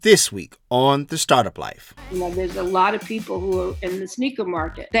This week on The Startup Life. There's a lot of people who are in the sneaker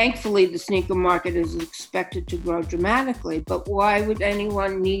market. Thankfully, the sneaker market is expected to grow dramatically, but why would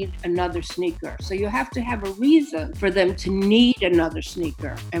anyone need another sneaker? So you have to have a reason for them to need another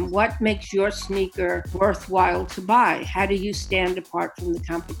sneaker. And what makes your sneaker worthwhile to buy? How do you stand apart from the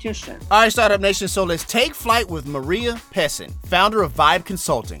competition? All right, Startup Nation, so let's take flight with Maria Pessin, founder of Vibe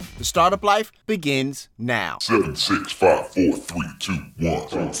Consulting. The Startup Life begins now. 7, 6, 5, 4, 3, 2,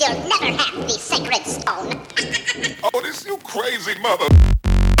 1. You'll never have the sacred stone. Oh, this you crazy mother.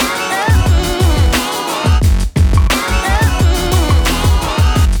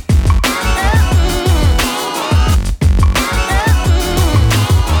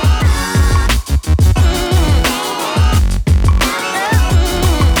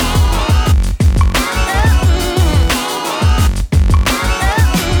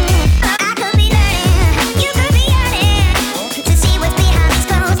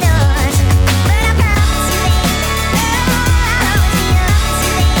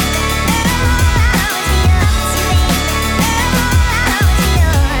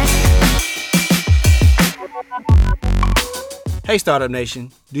 Hey Startup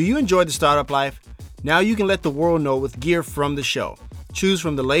Nation, do you enjoy the startup life? Now you can let the world know with gear from the show. Choose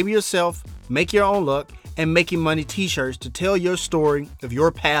from the label yourself, make your own look, and Making Money t-shirts to tell your story of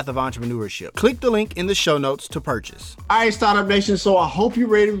your path of entrepreneurship. Click the link in the show notes to purchase. All right, Startup Nation, so I hope you're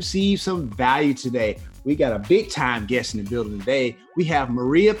ready to receive some value today. We got a big time guest in the building today. We have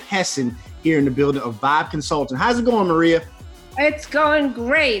Maria Pessin here in the building of Vibe Consulting. How's it going, Maria? It's going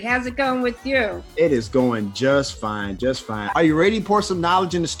great. How's it going with you? It is going just fine, just fine. Are you ready to pour some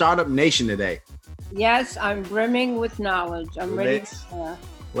knowledge in the Startup Nation today? Yes, I'm brimming with knowledge. I'm ready.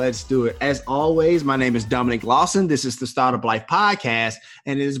 Let's do it. As always, my name is Dominic Lawson. This is the Startup Life Podcast,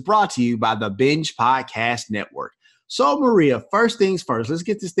 and it is brought to you by the Binge Podcast Network. So, Maria, first things first, let's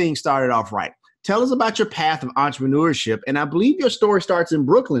get this thing started off right. Tell us about your path of entrepreneurship, and I believe your story starts in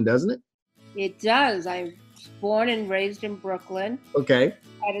Brooklyn, doesn't it? It does. I'm born and raised in Brooklyn. Okay.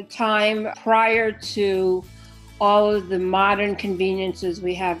 At a time prior to all of the modern conveniences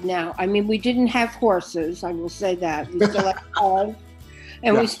we have now. I mean, we didn't have horses, I will say that. We still had cars,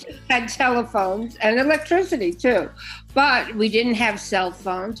 and we still had telephones and electricity too. But we didn't have cell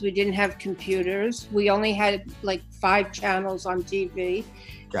phones. We didn't have computers. We only had like 5 channels on TV.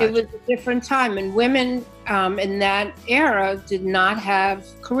 Gotcha. It was a different time, and women in that era did not have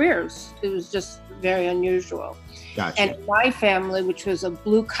careers. It was just very unusual. Gotcha. And my family, which was a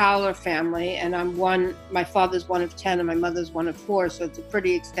blue-collar family, and my father's one of 10 and my mother's one of 4, so it's a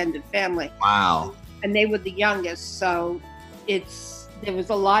pretty extended family. Wow. And they were the youngest, so there was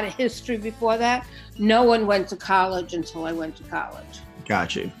a lot of history before that. No one went to college until I went to college.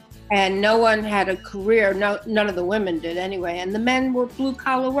 Gotcha. And no one had a career. None of the women did anyway. And the men were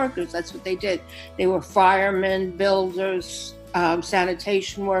blue-collar workers. That's what they did. They were firemen, builders,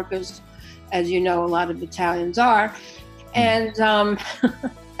 sanitation workers, as you know, a lot of Italians are. And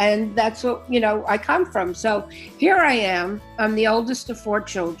and that's what, I come from. So here I am. I'm the oldest of 4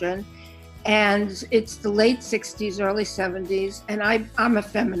 children. And it's the late 60s, early 70s. And I'm a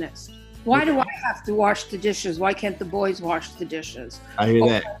feminist. Why do I have to wash the dishes? Why can't the boys wash the dishes? I hear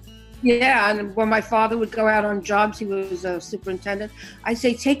that. Yeah, and when my father would go out on jobs, he was a superintendent, I'd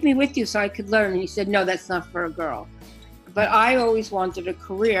say, take me with you so I could learn. And he said, no, that's not for a girl. But I always wanted a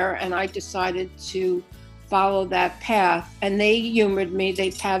career, and I decided to follow that path. And they humored me.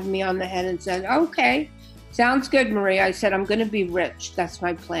 They patted me on the head and said, okay, sounds good, Maria. I said, I'm going to be rich. That's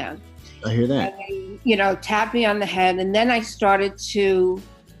my plan. I hear that. And they, tapped me on the head. And then I started to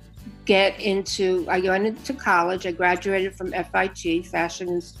I went into college. I graduated from FIT, Fashion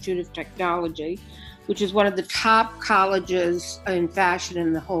Institute of Technology, which is one of the top colleges in fashion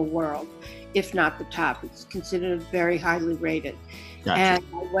in the whole world, if not the top. It's considered very highly rated. Gotcha. And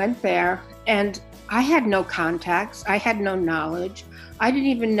I went there, and I had no contacts. I had no knowledge. I didn't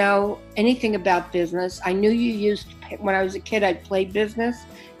even know anything about business. I knew when I was a kid, I played business,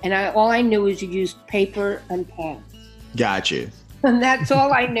 and all I knew was you used paper and pens. Gotcha. And that's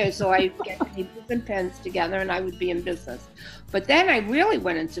all I knew. So I'd get papers and pens together and I would be in business. But then I really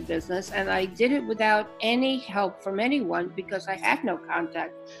went into business, and I did it without any help from anyone because I had no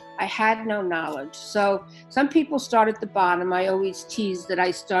contact. I had no knowledge. So some people start at the bottom. I always tease that I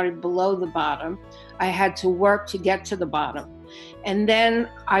started below the bottom. I had to work to get to the bottom. And then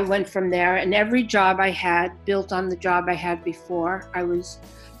I went from there, and every job I had built on the job I had before. I was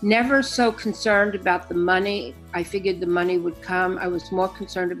never so concerned about the money. I figured the money would come. I was more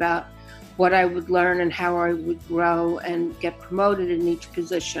concerned about what I would learn and how I would grow and get promoted in each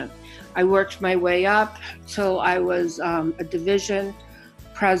position. I worked my way up till I was a division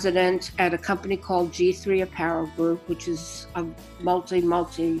president at a company called G3 Apparel Group, which is a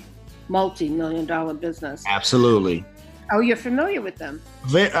multi-million dollar business. Absolutely. Oh, you're familiar with them?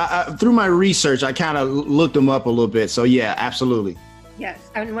 Through my research, I kind of looked them up a little bit. So yeah, absolutely. Yes.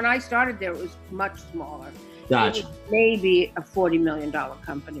 And when I started there, it was much smaller. Gotcha. It was maybe a $40 million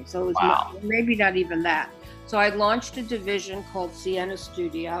company. So it was maybe not even that. So I launched a division called Sienna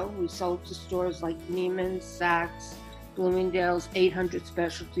Studio. We sold to stores like Neiman's, Saks, Bloomingdale's, 800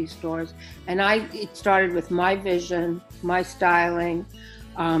 specialty stores. And it started with my vision, my styling.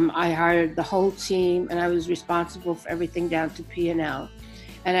 I hired the whole team, and I was responsible for everything down to P&L.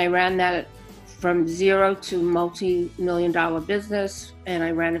 And I ran that from zero to multi-million dollar business, and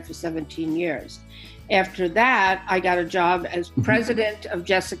I ran it for 17 years. After that, I got a job as president of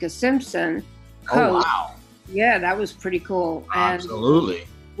Jessica Simpson. Oh, wow. Yeah, that was pretty cool. Absolutely. And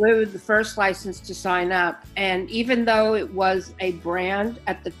we were the first license to sign up. And even though it was a brand,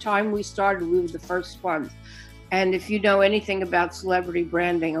 at the time we started, we were the first ones. And if you know anything about celebrity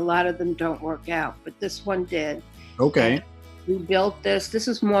branding, a lot of them don't work out, but this one did. Okay. We built this. This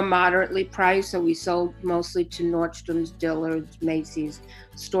is more moderately priced, so we sold mostly to Nordstrom's, Dillard's, Macy's,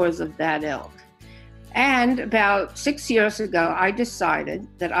 stores of that ilk. And about 6 years ago, I decided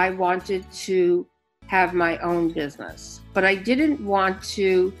that I wanted to have my own business, but I didn't want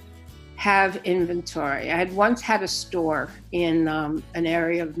to have inventory. I had once had a store in an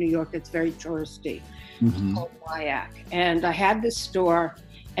area of New York that's very touristy, called Wyack. And I had this store,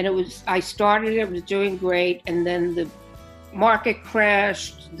 and I started it was doing great, and then the market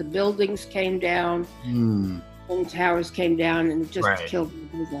crashed, the buildings came down, and towers came down, and it just killed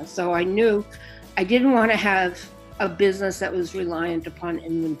the business. So I knew I didn't want to have a business that was reliant upon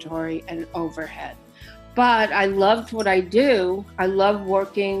inventory and overhead. But I loved what I do. I love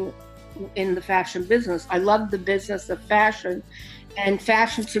working in the fashion business. I love the business of fashion, and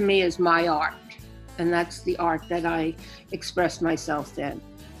fashion to me is my art. And that's the art that I express myself in.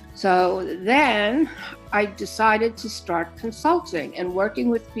 So then I decided to start consulting and working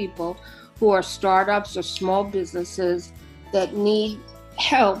with people who are startups or small businesses that need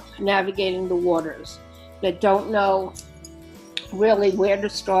help navigating the waters, that don't know really where to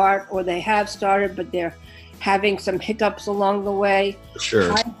start, or they have started, but they're having some hiccups along the way.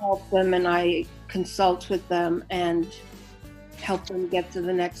 Sure. I help them, and I consult with them and help them get to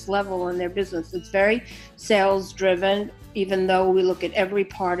the next level in their business. It's very sales driven, even though we look at every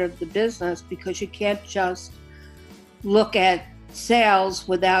part of the business, because you can't just look at sales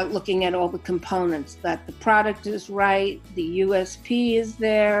without looking at all the components, that the product is right, the USP is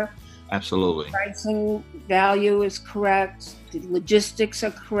there. Absolutely. The pricing value is correct, the logistics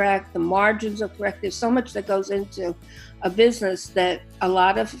are correct, the margins are correct. There's so much that goes into a business that a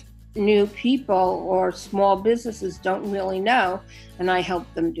lot of new people or small businesses don't really know, and I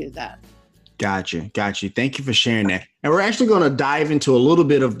help them do that. Gotcha. Thank you for sharing that. And we're actually going to dive into a little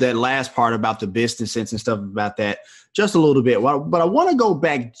bit of that last part about the business sense and stuff about that just a little bit. But I want to go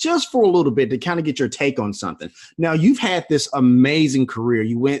back just for a little bit to kind of get your take on something. Now, you've had this amazing career.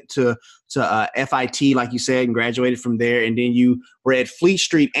 You went to FIT, like you said, and graduated from there. And then you were at Fleet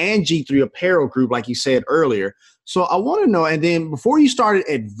Street and G3 Apparel Group, like you said earlier. So I want to know, and then before you started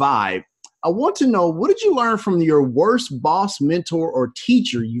at Vibe, I want to know, what did you learn from your worst boss, mentor, or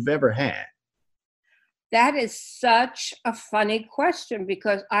teacher you've ever had? That is such a funny question,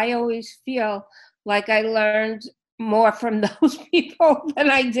 because I always feel like I learned more from those people than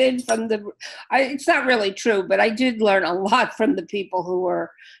I did from it's not really true, but I did learn a lot from the people who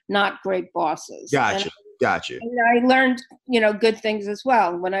were not great bosses. Gotcha. And I learned, good things as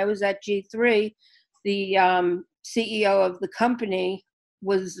well. When I was at G3, the CEO of the company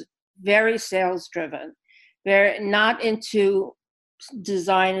was very sales driven. They're not into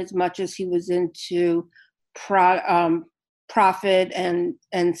design as much as he was into profit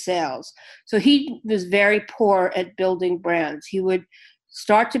and sales. So he was very poor at building brands. He would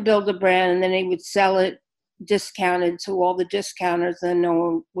start to build a brand, and then he would sell it discounted to all the discounters, and no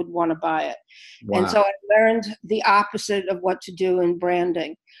one would want to buy it. Wow. And so I learned the opposite of what to do in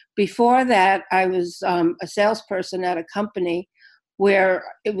branding. Before that, I was a salesperson at a company where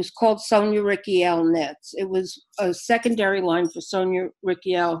it was called Sonia Rykiel Knits. It was a secondary line for Sonia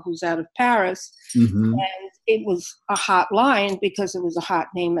Rykiel, who's out of Paris. Mm-hmm. And it was a hot line because it was a hot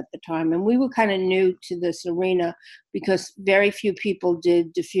name at the time. And we were kind of new to this arena because very few people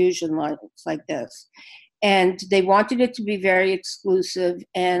did diffusion lines like this. And they wanted it to be very exclusive,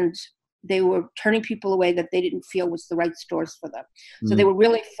 and they were turning people away that they didn't feel was the right stores for them. Mm-hmm. So they were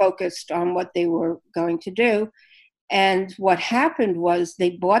really focused on what they were going to do. And what happened was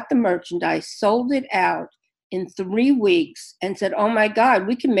they bought the merchandise, sold it out, in 3 weeks and said, oh my God,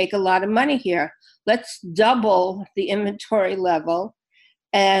 we can make a lot of money here. Let's double the inventory level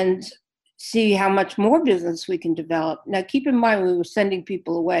and see how much more business we can develop. Now, keep in mind, we were sending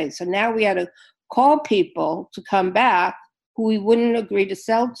people away. So now we had to call people to come back who we wouldn't agree to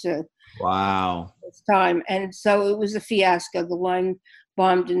sell to. Wow. This time. And so it was a fiasco. The line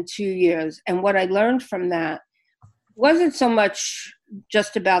bombed in 2 years. And what I learned from that wasn't so much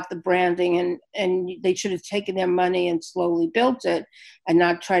just about the branding and they should have taken their money and slowly built it and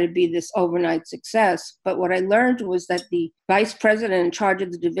not try to be this overnight success. But what I learned was that the vice president in charge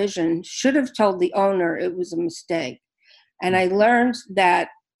of the division should have told the owner it was a mistake. And I learned that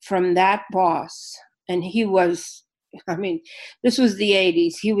from that boss, and he was, I mean, this was the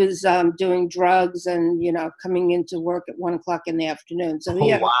 80s. He was doing drugs and, coming into work at 1 o'clock in the afternoon. So he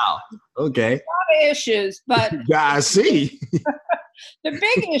had wow. Okay. a lot of issues, but I see. the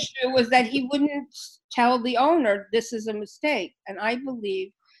big issue was that he wouldn't tell the owner this is a mistake. And I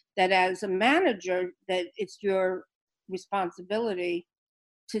believe that as a manager, that it's your responsibility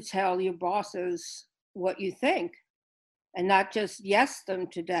to tell your bosses what you think and not just yes them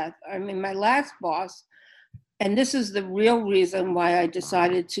to death. I mean, my last boss, and this is the real reason why I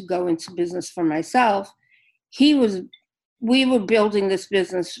decided to go into business for myself, we were building this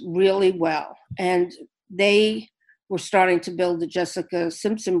business really well. And they were starting to build the Jessica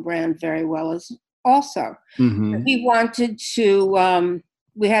Simpson brand very well as also. Mm-hmm. We wanted to,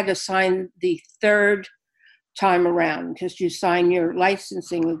 we had to sign the third time around because you sign your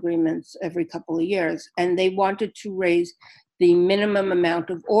licensing agreements every couple of years. And they wanted to raise the minimum amount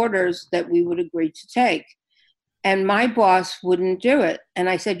of orders that we would agree to take. And my boss wouldn't do it. And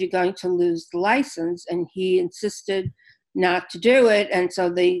I said, you're going to lose the license. And he insisted not to do it. And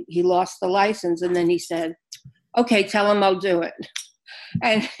so he lost the license. And then he said, okay, tell him I'll do it.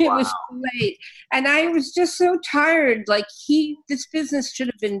 And it was too late. And I was just so tired. Like this business should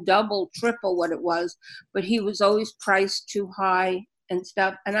have been double, triple what it was, but he was always priced too high and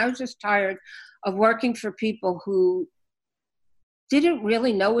stuff. And I was just tired of working for people who didn't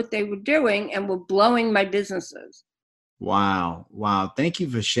really know what they were doing and were blowing my businesses. Wow. Thank you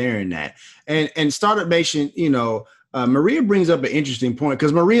for sharing that. And Startup Nation, Maria brings up an interesting point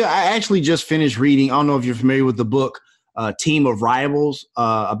because Maria, I actually just finished reading. I don't know if you're familiar with the book, Team of Rivals,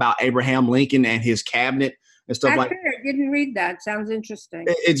 about Abraham Lincoln and his cabinet and stuff like that. I didn't read that. Sounds interesting.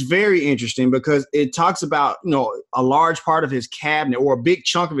 It's very interesting because it talks about, a large part of his cabinet or a big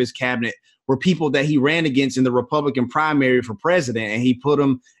chunk of his cabinet were people that he ran against in the Republican primary for president, and he put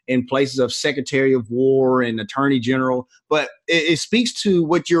them in places of Secretary of War and Attorney General. But it speaks to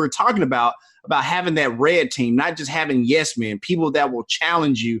what you were talking about having that red team, not just having yes men, people that will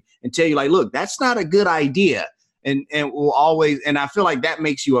challenge you and tell you like, look, that's not a good idea. And will always, and I feel like that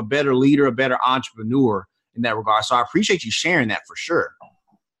makes you a better leader, a better entrepreneur in that regard. So I appreciate you sharing that for sure.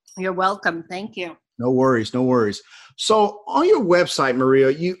 You're welcome. Thank you. No worries. So on your website,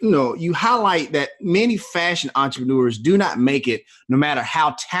 Maria, you highlight that many fashion entrepreneurs do not make it, no matter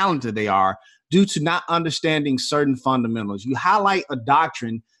how talented they are, due to not understanding certain fundamentals. You highlight a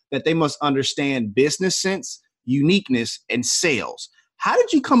doctrine that they must understand business sense, uniqueness, and sales. How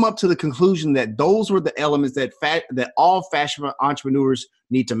did you come up to the conclusion that those were the elements that all fashion entrepreneurs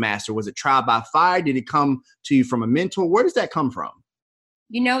need to master? Was it trial by fire? Did it come to you from a mentor? Where does that come from?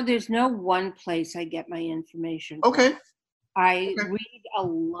 There's no one place I get my information from. Okay. I read a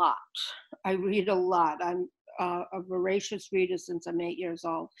lot. I'm a voracious reader since I'm 8 years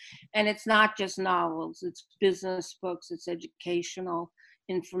old. And it's not just novels. It's business books. It's educational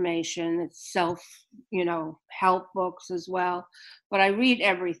information. It's help books as well. But I read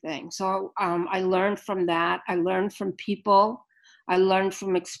everything. So I learned from that. I learned from people. I learned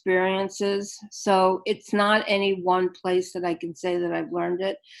from experiences. So it's not any one place that I can say that I've learned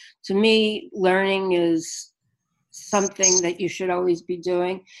it. To me, learning is something that you should always be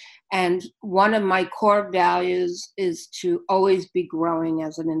doing. And one of my core values is to always be growing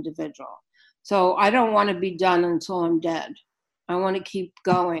as an individual. So I don't want to be done until I'm dead. I want to keep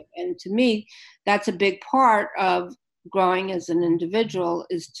going. And to me, that's a big part of growing as an individual,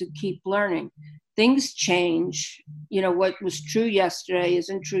 is to keep learning. Things change. What was true yesterday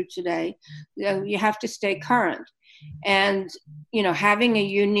isn't true today. You have to stay current. And, having a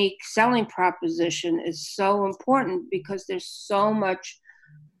unique selling proposition is so important because there's so much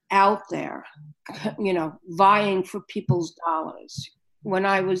out there, vying for people's dollars. When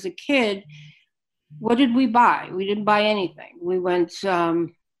I was a kid, what did we buy? We didn't buy anything. We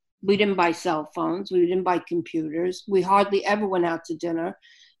didn't buy cell phones. We didn't buy computers. We hardly ever went out to dinner.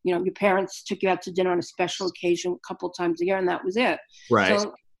 Your parents took you out to dinner on a special occasion a couple of times a year, and that was it. Right.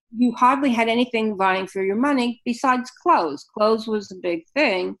 So you hardly had anything vying for your money besides clothes. Clothes was a big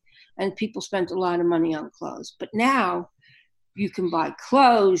thing, and people spent a lot of money on clothes. But now you can buy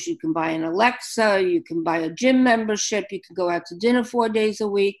clothes, you can buy an Alexa, you can buy a gym membership, you can go out to dinner 4 days a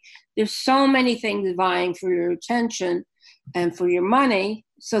week. There's so many things vying for your attention and for your money,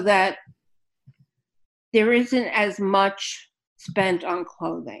 so that there isn't as much spent on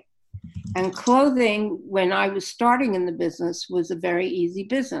clothing. And clothing, when I was starting in the business, was a very easy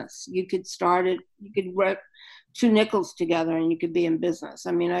business. You could start it, you could work 2 nickels together and you could be in business.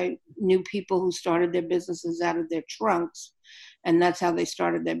 I mean, I knew people who started their businesses out of their trunks, and that's how they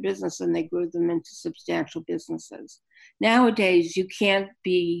started their business, and they grew them into substantial businesses. Nowadays, you can't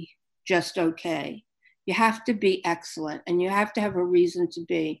be just okay. You have to be excellent, and you have to have a reason to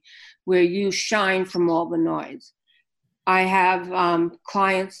be where you shine from all the noise. I have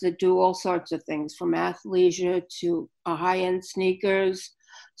clients that do all sorts of things, from athleisure to high-end sneakers,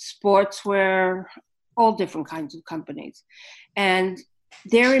 sportswear, all different kinds of companies. And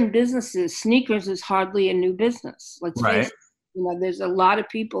they're in businesses. Sneakers is hardly a new business. Let's face it. You know, there's a lot of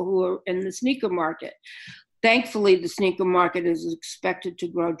people who are in the sneaker market. Thankfully, the sneaker market is expected to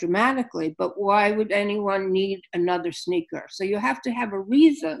grow dramatically, but why would anyone need another sneaker? So you have to have a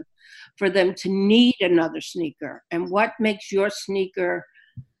reason for them to need another sneaker. And what makes your sneaker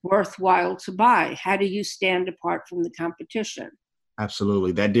worthwhile to buy? How do you stand apart from the competition?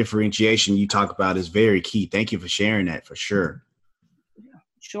 Absolutely. That differentiation you talk about is very key. Thank you for sharing that, for sure.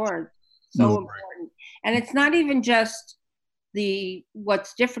 Sure. So important. And it's not even just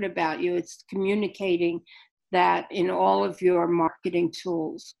what's different about you, it's communicating that in all of your marketing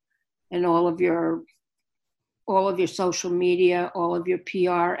tools and all of your social media, all of your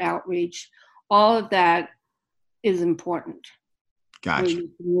PR outreach, all of that is important. Gotcha.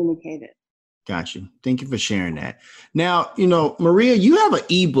 You communicate it. Gotcha. Thank you for sharing that. Now, Maria, you have an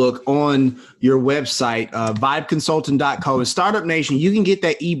ebook on your website, vibeconsulting.co. And Startup Nation, you can get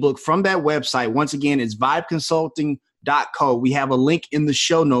that ebook from that website. Once again, it's vibeconsulting.co. We have a link in the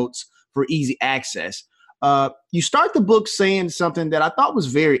show notes for easy access. You start the book saying something that I thought was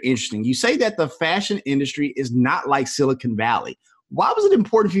very interesting. You say that the fashion industry is not like Silicon Valley. Why was it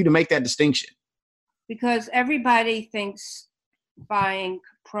important for you to make that distinction? Because everybody thinks buying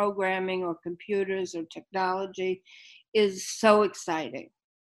programming or computers or technology is so exciting.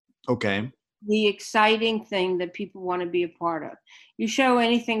 Okay. The exciting thing that people want to be a part of. You show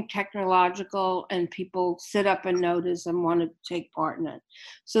anything technological and people sit up and notice and want to take part in it.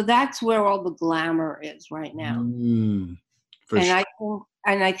 So that's where all the glamour is right now.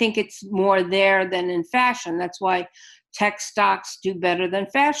 I think it's more there than in fashion. That's why tech stocks do better than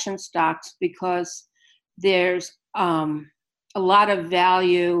fashion stocks, because there's a lot of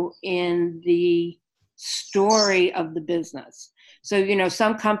value in the story of the business. So,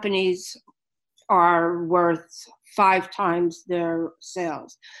 some companies are worth 5 times their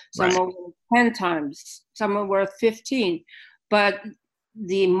sales. Some are worth 10 times, some are worth 15, but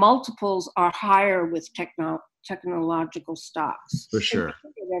the multiples are higher with technological stocks. For sure.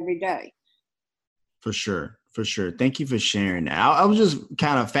 Every day. For sure. Thank you for sharing that. I was just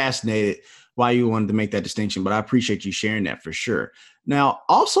kind of fascinated why you wanted to make that distinction, but I appreciate you sharing that for sure. Now,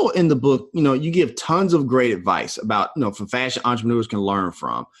 also in the book, you give tons of great advice about, from fashion entrepreneurs can learn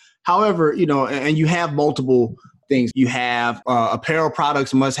from. However, and you have multiple things. You have apparel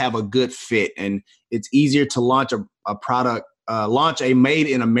products must have a good fit, and it's easier to launch a product, launch a made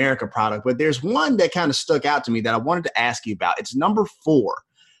in America product. But there's one that kind of stuck out to me that I wanted to ask you about. It's number 4.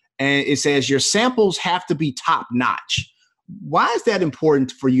 And it says your samples have to be top notch. Why is that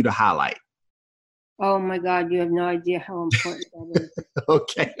important for you to highlight? Oh my God, you have no idea how important that is.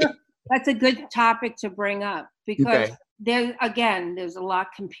 Okay. That's a good topic to bring up, because there's a lot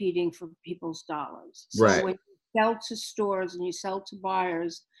competing for people's dollars. So when you sell to stores and you sell to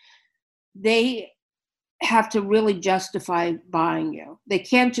buyers, they have to really justify buying you. They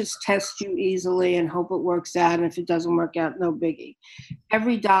can't just test you easily and hope it works out. And if it doesn't work out, no biggie.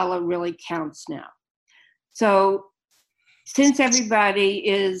 Every dollar really counts now. So since everybody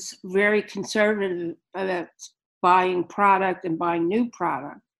is very conservative about buying product and buying new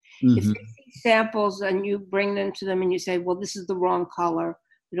product, if you see samples and you bring them to them and you say, well, this is the wrong color,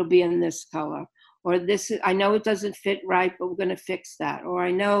 it'll be in this color. Or I know it doesn't fit right, but we're going to fix that. Or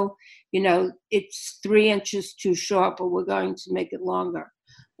I know, it's 3 inches too short, but we're going to make it longer.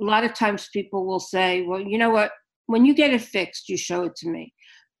 A lot of times people will say, well, you know what, when you get it fixed, you show it to me.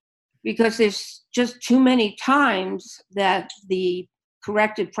 Because there's just too many times that the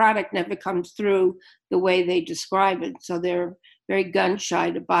corrected product never comes through the way they describe it. So they're very gun shy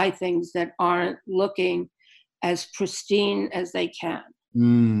to buy things that aren't looking as pristine as they can.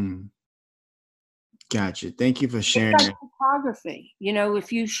 Mm, gotcha. Thank you for sharing It's that. like photography.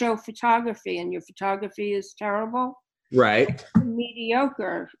 If you show photography and your photography is terrible, Right.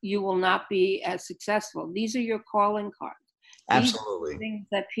 mediocre, you will not be as successful. These are your calling cards. These are Absolutely. things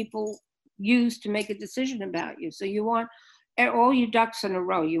that people use to make a decision about you. So you want all your ducks in a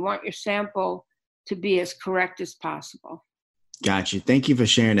row. You want your sample to be as correct as possible. Got you. Thank you for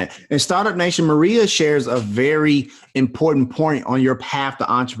sharing that. And Startup Nation, Maria shares a very important point on your path to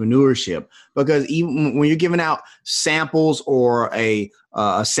entrepreneurship, because even when you're giving out samples or a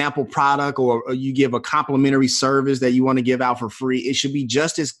sample product, or you give a complimentary service that you want to give out for free, it should be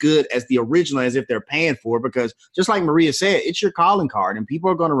just as good as the original, as if they're paying for it, because just like Maria said, it's your calling card and people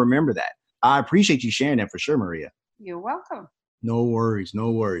are going to remember that. I appreciate you sharing that for sure, Maria. You're welcome. No worries, no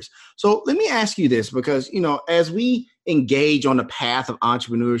worries. So let me ask you this, because, as we engage on the path of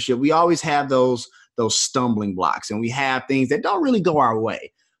entrepreneurship, we always have those stumbling blocks, and we have things that don't really go our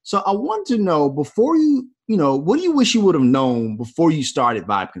way. So I want to know, before what do you wish you would have known before you started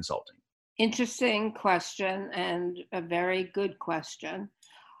Vibe Consulting? Interesting question, and a very good question.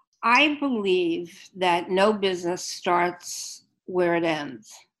 I believe that no business starts where it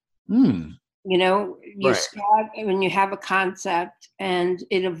ends. You Right. start when you have a concept, and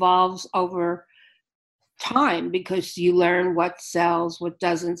it evolves over time because you learn what sells, what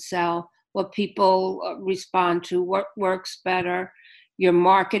doesn't sell, what people respond to, what works better. Your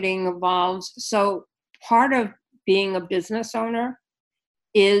marketing evolves. So part of being a business owner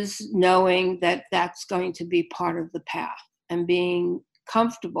is knowing that that's going to be part of the path and being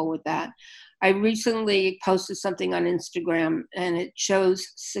comfortable with that. I recently posted something on Instagram, and it shows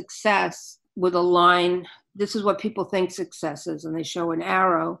success with a line. This is what people think success is, and they show an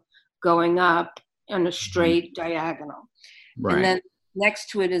arrow going up on a straight diagonal. Right. And then next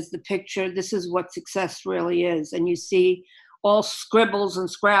to it is the picture. This is what success really is. And you see all scribbles and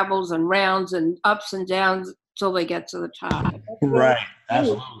scrabbles and rounds and ups and downs till they get to the top. Right.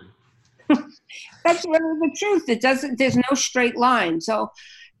 Absolutely. That's really the truth. There's no straight line. So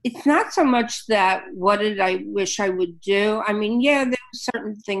it's not so much that what did I wish I would do. I mean, yeah, there are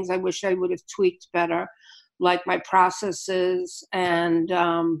certain things I wish I would have tweaked better, like my processes and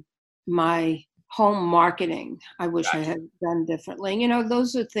my home marketing. I wish I had done differently.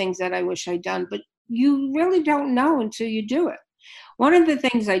 Those are things that I wish I'd done, but you really don't know until you do it. One of the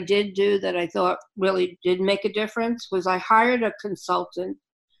things I did do that I thought really did make a difference was I hired a consultant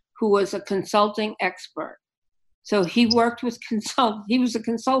who was a consulting expert. So he worked with he was a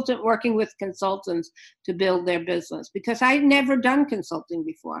consultant working with consultants to build their business, because I'd never done consulting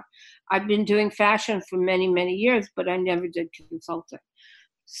before. I've been doing fashion for many, many years, but I never did consulting.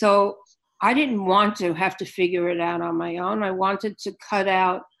 So I didn't want to have to figure it out on my own. I wanted to cut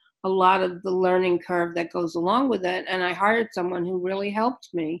out a lot of the learning curve that goes along with it. And I hired someone who really helped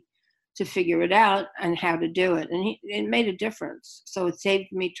me to figure it out and how to do it. And it made a difference. So it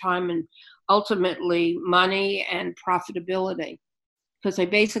saved me time and ultimately money and profitability, because I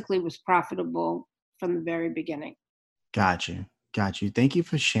basically was profitable from the very beginning. Got you. Thank you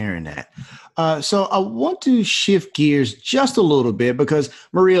for sharing that. So I want to shift gears just a little bit, because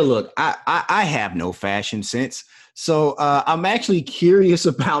Maria, look, I have no fashion sense. So I'm actually curious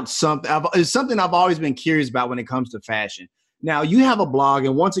about something. It's something I've always been curious about when it comes to fashion. Now, you have a blog,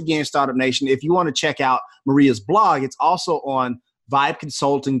 and once again, Startup Nation, if you want to check out Maria's blog, it's also on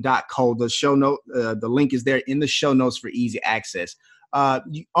vibeconsulting.co. The link is there in the show notes for easy access. On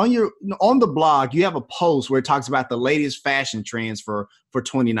the blog, you have a post where it talks about the latest fashion trends for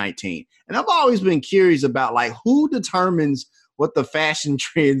 2019. And I've always been curious about, like, who determines what the fashion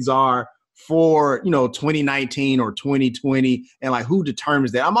trends are for 2019 or 2020, and like who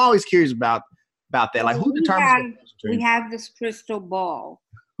determines that. I'm always curious about that. Like, who determines we have this crystal ball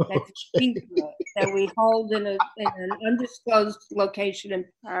that's secret that we hold in an undisclosed location in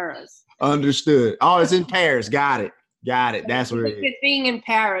Paris. Understood. Oh, it's in Paris. Got it. That's where it is. Being in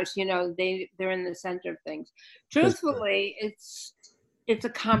Paris, they're in the center of things. Truthfully, it's a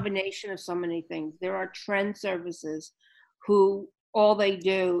combination of so many things. There are trend services who all they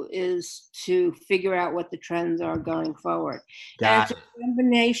do is to figure out what the trends are going forward. And it's a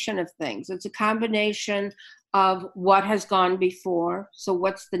combination of things. It's a combination of what has gone before. So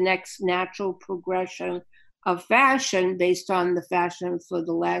what's the next natural progression of fashion based on the fashion for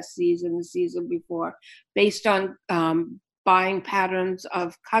the last season, the season before, based on buying patterns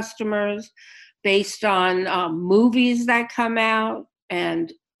of customers, based on movies that come out,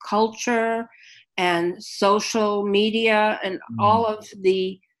 and culture and social media, and all of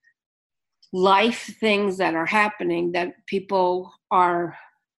the life things that are happening that people are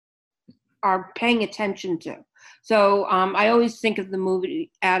paying attention to. So I always think of the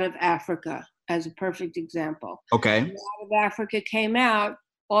movie Out of Africa as a perfect example. Okay. When Out of Africa came out,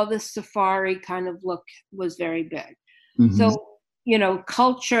 all this safari kind of look was very big. Mhm. So,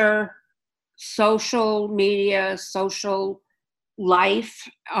 culture, social media, social life,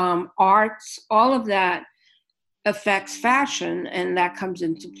 arts, all of that affects fashion, and that comes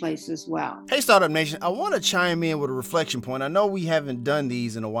into place as well. Hey, Startup Nation, I want to chime in with a reflection point. I know we haven't done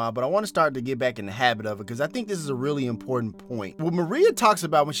these in a while, but I want to start to get back in the habit of it because I think this is a really important point. What Maria talks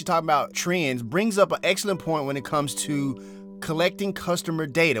about when she talks about trends brings up an excellent point when it comes to collecting customer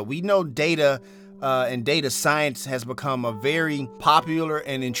data. We know data and data science has become a very popular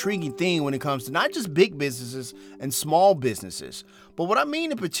and intriguing thing when it comes to not just big businesses and small businesses. But what I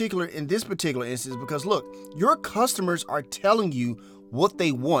mean in this particular instance, because look, your customers are telling you what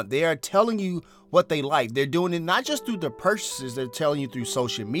they want. They are telling you what they like. They're doing it not just through the purchases, they're telling you through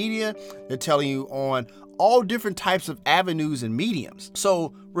social media, they're telling you on all different types of avenues and mediums.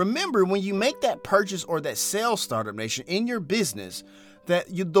 So remember, when you make that purchase or that sale, Startup Nation, in your business, that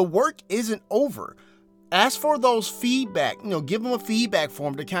the work isn't over. Ask for those feedback, give them a feedback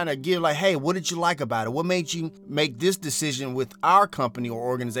form to kind of give like, hey, what did you like about it? What made you make this decision with our company or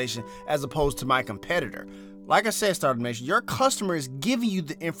organization as opposed to my competitor? Like I said, Startup Nation, your customer is giving you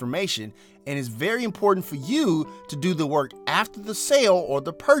the information, and it's very important for you to do the work after the sale or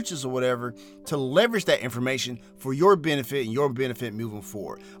the purchase or whatever to leverage that information for your benefit and your benefit moving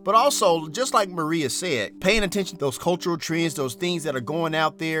forward. But also, just like Maria said, paying attention to those cultural trends, those things that are going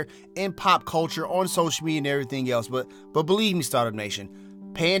out there in pop culture, on social media and everything else. But believe me, Startup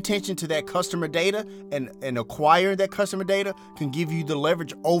Nation, paying attention to that customer data and acquiring that customer data can give you the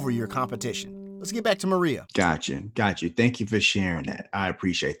leverage over your competition. Let's get back to Maria. Gotcha. Thank you for sharing that. I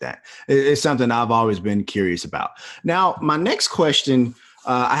appreciate that. It's something I've always been curious about. Now, my next question,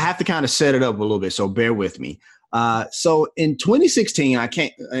 I have to kind of set it up a little bit, so bear with me. So in 2016, I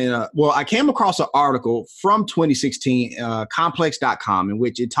came across an article from 2016, complex.com, in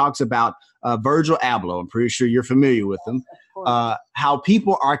which it talks about Virgil Abloh. I'm pretty sure you're familiar with him. How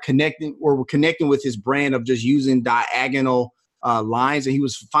people are connecting with his brand of just using diagonal lines, and he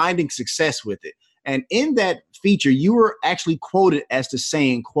was finding success with it. And in that feature, you were actually quoted as to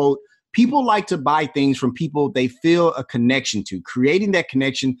saying, quote, people like to buy things from people they feel a connection to. Creating that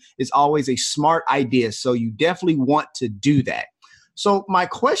connection is always a smart idea. So you definitely want to do that. So my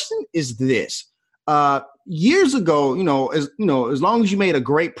question is this. Years ago, as long as you made a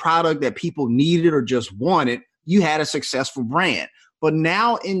great product that people needed or just wanted, you had a successful brand. But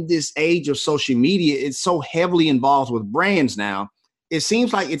now in this age of social media, it's so heavily involved with brands now. It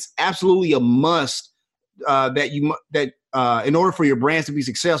seems like it's absolutely a must that in order for your brands to be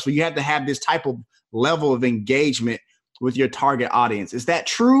successful, you have to have this type of level of engagement with your target audience. Is that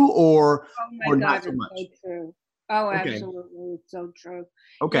true or not so much? So true. Oh, Okay. absolutely. It's so true.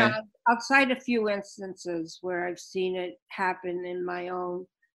 Okay. Now, I'll cite a few instances where I've seen it happen in my own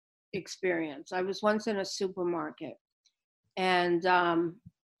experience. I was once in a supermarket, and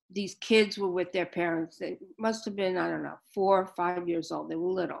these kids were with their parents. They must have been, 4 or 5 years old. They were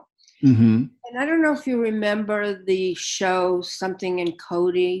little. Mm-hmm. And I don't know if you remember the show Something in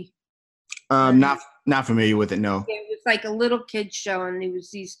Cody. Not familiar with it, no. It was like a little kid show, and there was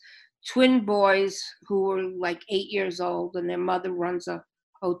these twin boys who were like 8 years old, and their mother runs a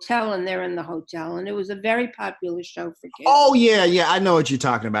hotel, and they're in the hotel. And it was a very popular show for kids. Oh, yeah. I know what you're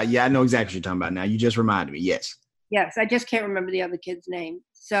talking about. Yeah, I know exactly what you're talking about now. You just reminded me. Yes. Yes, I just can't remember the other kid's name.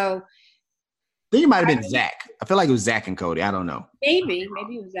 So I think it might have been Zach. I feel like it was Zach and Cody. I don't know. maybe it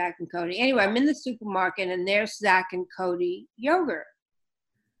was Zach and Cody. Anyway, I'm in the supermarket, and there's Zach and Cody yogurt.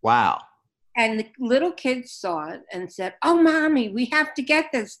 Wow. And the little kids saw it and said, "Oh, Mommy, we have to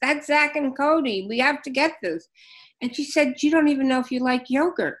get this. That's Zach and Cody. We have to get this." And she said, "You don't even know if you like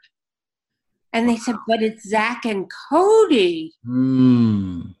yogurt." And they said, "But it's Zach and Cody."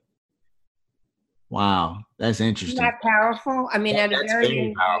 Wow, that's interesting. Isn't that powerful? I mean, at a That's very very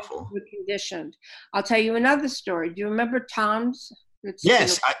young powerful. age, we're conditioned. I'll tell you another story. Do you remember Tom's?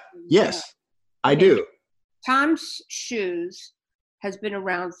 Yes, I do. Tom's Shoes has been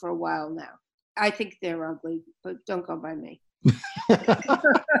around for a while now. I think they're ugly, but don't go by me.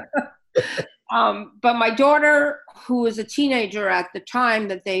 But my daughter, who was a teenager at the time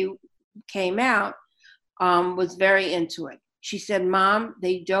that they came out, was very into it. She said, "Mom,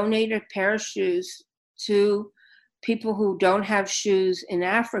 they donate a pair of shoes to people who don't have shoes in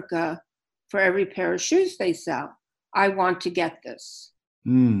Africa for every pair of shoes they sell. I want to get this."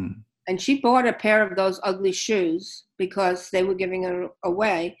 And she bought a pair of those ugly shoes because they were giving it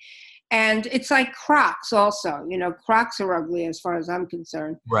away. And it's like Crocs also. Crocs are ugly as far as I'm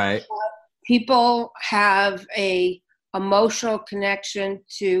concerned. Right. people have a emotional connection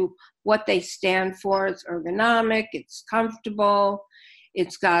to what they stand for. It's ergonomic, it's comfortable,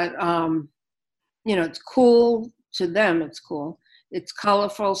 it's got, it's cool to them, it's cool, it's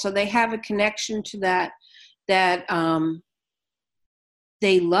colorful. So they have a connection to that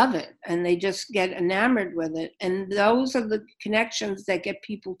they love it and they just get enamored with it. And those are the connections that get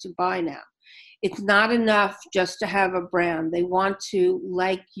people to buy now. It's not enough just to have a brand. They want to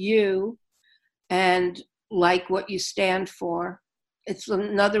like you and like what you stand for. It's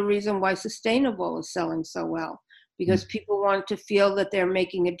another reason why sustainable is selling so well, because people want to feel that they're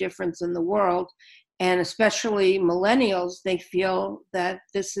making a difference in the world. And especially millennials, they feel that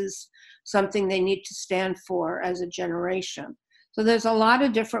this is something they need to stand for as a generation. So there's a lot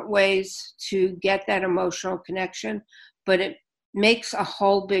of different ways to get that emotional connection, but it makes a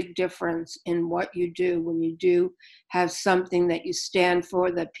whole big difference in what you do when you do have something that you stand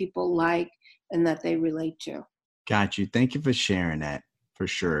for, that people like, and that they relate to. Got you. Thank you for sharing that, for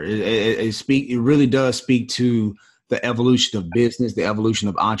sure. It really does speak to the evolution of business, the evolution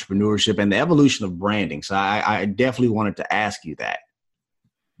of entrepreneurship, and the evolution of branding. So I definitely wanted to ask you that.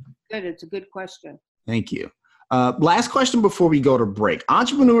 Good. It's a good question. Thank you. Last question before we go to break.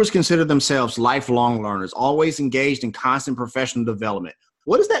 Entrepreneurs consider themselves lifelong learners, always engaged in constant professional development.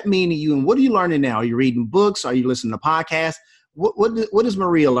 What does that mean to you, and what are you learning now? Are you reading books? Are you listening to podcasts? What is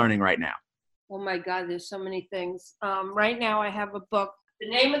Maria learning right now? Oh my God, there's so many things. Right now I have a book. The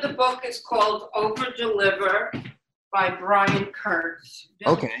name of the book is called Over Deliver by Brian Kurtz.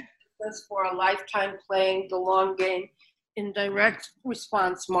 Okay. Business for a lifetime playing the long game in direct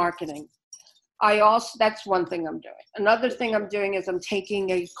response marketing. That's one thing I'm doing. Another thing I'm doing is I'm taking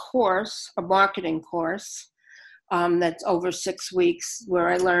a marketing course that's over 6 weeks, where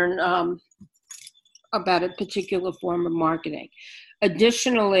I learn about a particular form of marketing.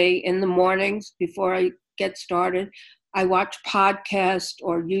 Additionally, in the mornings before I get started, I watch podcasts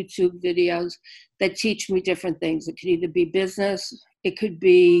or YouTube videos that teach me different things. It could either be business, it could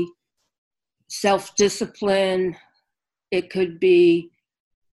be self-discipline, it could be,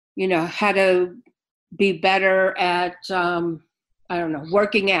 how to be better at,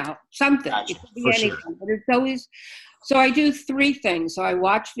 working out, something. Gotcha. It could be For anything, sure. but it's always, so I do 3 things. So I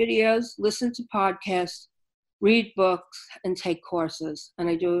watch videos, listen to podcasts, read books, and take courses. And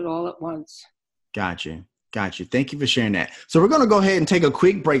I do it all at once. Gotcha. Thank you for sharing that. So we're going to go ahead and take a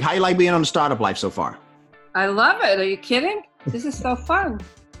quick break. How you like being on the Startup Life so far? I love it. Are you kidding? This is so fun.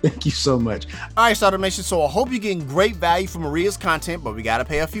 Thank you so much. All right, Startup Nation. So I hope you're getting great value from Maria's content, but we got to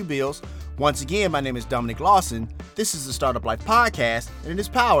pay a few bills. Once again, my name is Dominic Lawson. This is the Startup Life Podcast, and it is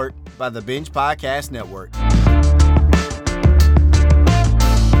powered by the Binge Podcast Network.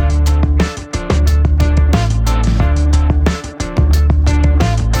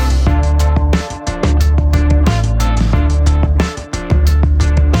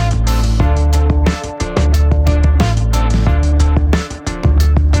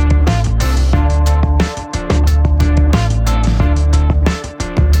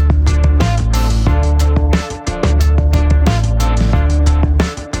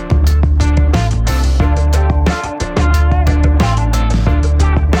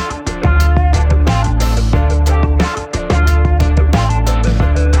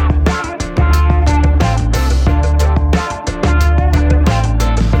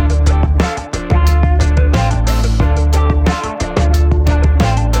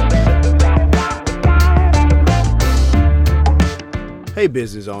 Hey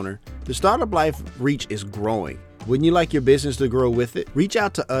business owner, the Startup Life reach is growing. Wouldn't you like your business to grow with it? Reach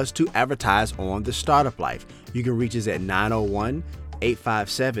out to us to advertise on the Startup Life. You can reach us at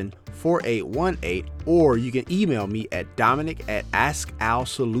 901-857-4818, or you can email me at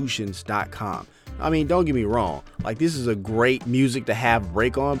dominic@askalsolutions.com. I mean, don't get me wrong, like this is a great music to have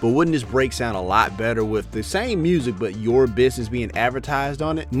break on, but wouldn't this break sound a lot better with the same music but your business being advertised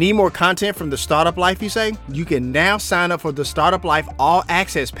on it? Need more content from the Startup Life, you say? You can now sign up for the Startup Life All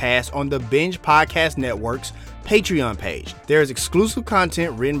Access Pass on the Binge Podcast Network's Patreon page. There is exclusive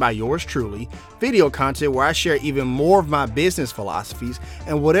content written by yours truly, video content where I share even more of my business philosophies,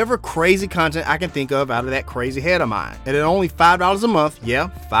 and whatever crazy content I can think of out of that crazy head of mine. And at only $5 a month,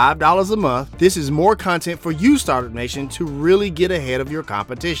 yeah, $5 a month, this is more content for you, Startup Nation, to really get ahead of your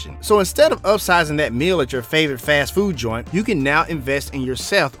competition. So instead of upsizing that meal at your favorite fast food joint, you can now invest in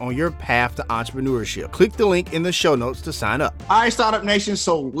yourself on your path to entrepreneurship. Click the link in the show notes to sign up. All right, Startup Nation,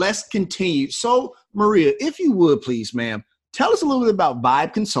 so let's continue. So Maria, if you would please, ma'am, tell us a little bit about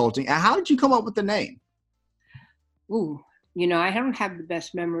Vibe Consulting and how did you come up with the name? Ooh, I don't have the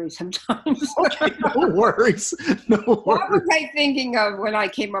best memory sometimes. Okay, no worries. No What was worries. I thinking of when I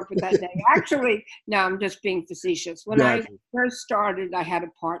came up with that name? Actually, no, I'm just being facetious. When I Gotcha. first started, I had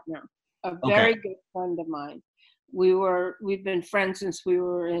a partner, a Okay. very good friend of mine. We've been friends since we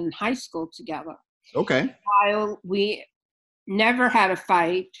were in high school together. Okay. While we never had a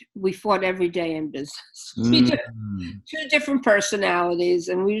fight, we fought every day in business. Mm. Two different personalities,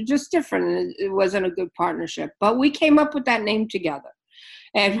 and we were just different. And it wasn't a good partnership, but we came up with that name together,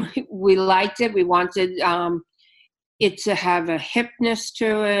 and we liked it. We wanted it to have a hipness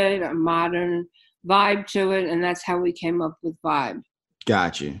to it, a modern vibe to it, and that's how we came up with Vibe.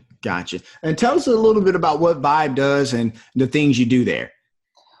 Gotcha. And tell us a little bit about what Vibe does and the things you do there.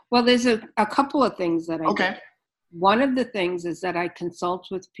 Well, there's a couple of things that I do. Okay. One of the things is that I consult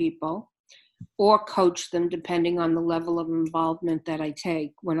with people or coach them depending on the level of involvement that I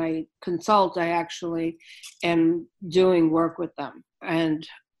take. When I consult, I actually am doing work with them. And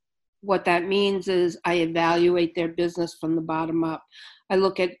what that means is I evaluate their business from the bottom up. I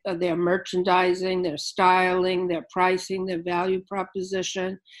look at their merchandising, their styling, their pricing, their value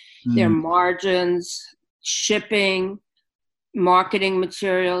proposition, their margins, shipping, marketing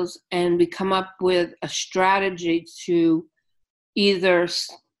materials, and we come up with a strategy to either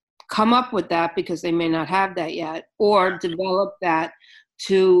come up with that because they may not have that yet, or develop that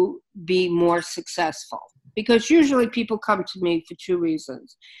to be more successful. Because usually people come to me for two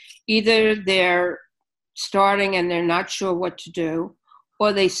reasons. Either they're starting and they're not sure what to do,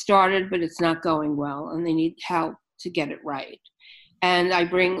 or they started but it's not going well and they need help to get it right. And I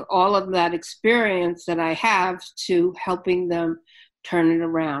bring all of that experience that I have to helping them turn it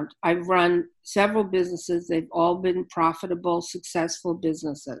around. I've run several businesses. They've all been profitable, successful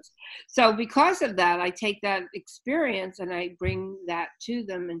businesses. So because of that, I take that experience and I bring that to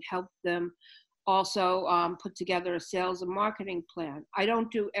them and help them also put together a sales and marketing plan. I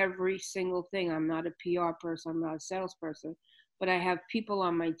don't do every single thing. I'm not a PR person. I'm not a salesperson. But I have people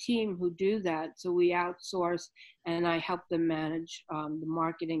on my team who do that. So we outsource and I help them manage the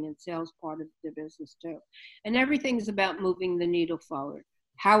marketing and sales part of the business too. And everything is about moving the needle forward.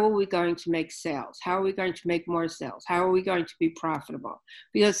 How are we going to make sales? How are we going to make more sales? How are we going to be profitable?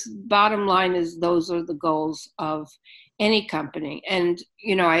 Because bottom line is those are the goals of any company. And,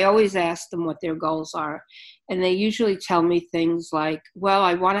 I always ask them what their goals are. And they usually tell me things like, well,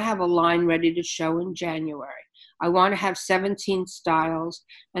 I want to have a line ready to show in January. I want to have 17 styles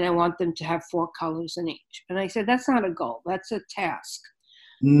and I want them to have 4 colors in each. And I said, that's not a goal. That's a task.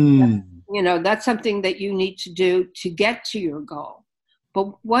 That's something that you need to do to get to your goal.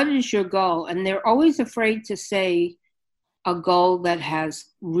 But what is your goal? And they're always afraid to say a goal that has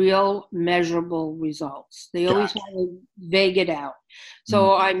real measurable results. They always want to vague it out.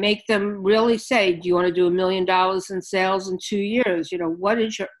 So I make them really say, do you want to do $1 million in sales in 2 years? What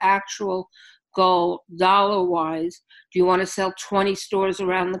is your actual goal dollar-wise? Do you want to sell 20 stores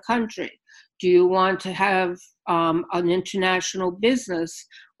around the country? Do you want to have an international business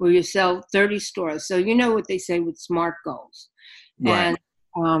where you sell 30 stores? So you know what they say with SMART goals. Right.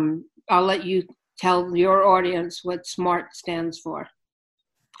 And I'll let you tell your audience what SMART stands for.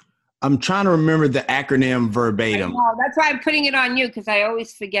 I'm trying to remember the acronym verbatim. That's why I'm putting it on you because I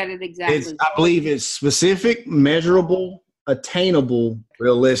always forget it exactly. I believe it's specific, measurable, attainable,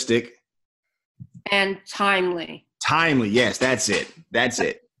 realistic, and timely. Timely. Yes, that's it.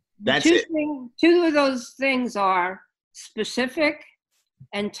 Two of those things are specific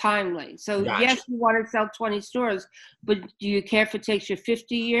and timely. So Gotcha. Yes, you want to sell 20 stores, but do you care if it takes you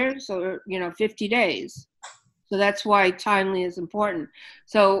 50 years or 50 days? So that's why timely is important.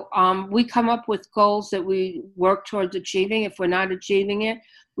 So we come up with goals that we work towards achieving. If we're not achieving it,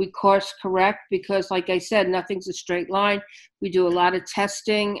 we course correct because, like I said, nothing's a straight line. We do a lot of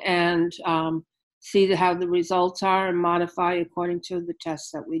testing and see how the results are and modify according to the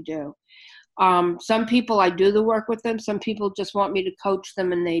tests that we do. Some people, I do the work with them. Some people just want me to coach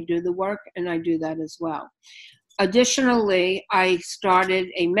them and they do the work, and I do that as well. Additionally, I started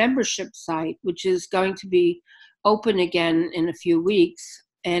a membership site, which is going to be open again in a few weeks.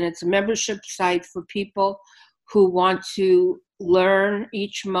 And it's a membership site for people who want to learn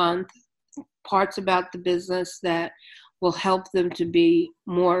each month parts about the business that will help them to be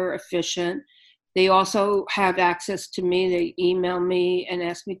more efficient. They also have access to me. They email me and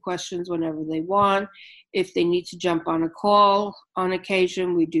ask me questions whenever they want. If they need to jump on a call on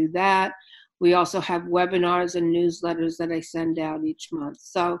occasion, we do that. We also have webinars and newsletters that I send out each month.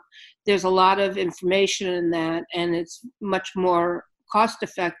 So there's a lot of information in that, and it's much more cost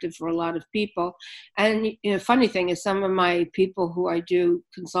effective for a lot of people. And funny thing is, some of my people who I do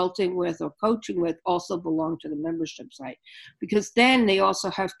consulting with or coaching with also belong to the membership site, because then they also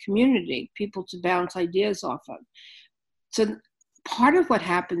have community, people to bounce ideas off of. So part of what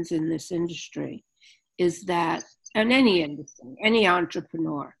happens in this industry is that, in any industry, any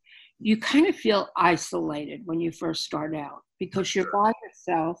entrepreneur, you kind of feel isolated when you first start out because you're by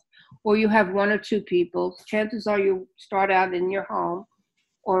yourself, or you have one or two people. Chances are you start out in your home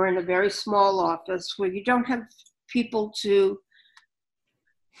or in a very small office where you don't have people to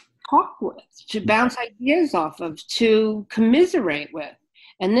talk with, to bounce ideas off of, to commiserate with.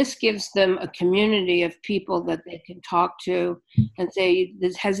 And this gives them a community of people that they can talk to and say,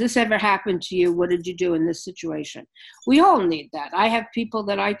 has this ever happened to you? What did you do in this situation? We all need that. I have people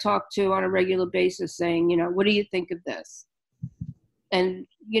that I talk to on a regular basis saying, what do you think of this? And,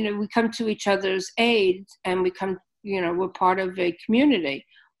 we come to each other's aid, and we're part of a community.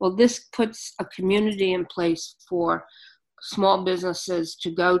 Well, this puts a community in place for small businesses to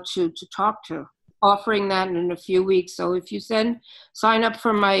go to talk to. Offering that in a few weeks. So if you sign up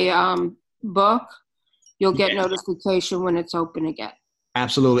for my book, you'll get notification when it's open again.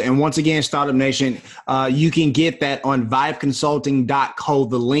 Absolutely. And once again, Startup Nation, you can get that on vibeconsulting.co.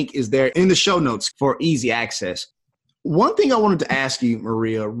 The link is there in the show notes for easy access. One thing I wanted to ask you,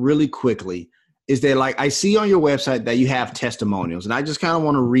 Maria, really quickly, is that I see on your website that you have testimonials, and I just kind of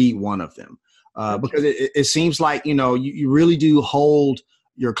want to read one of them because it seems like, you really do hold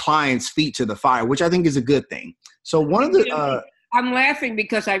your clients' feet to the fire, which I think is a good thing. So one of the I'm laughing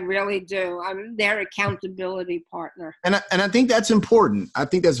because I really do. I'm their accountability partner. And I think that's important. I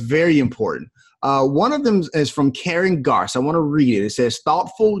think that's very important. One of them is from Karen Garce. I want to read it. It says,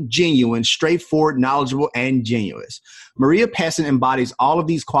 thoughtful, genuine, straightforward, knowledgeable, and genuine. Maria Pessin embodies all of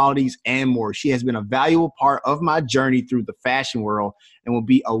these qualities and more. She has been a valuable part of my journey through the fashion world and will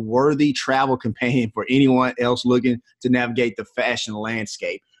be a worthy travel companion for anyone else looking to navigate the fashion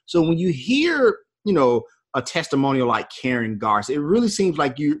landscape. So when you hear, a testimonial like Karen Garce, it really seems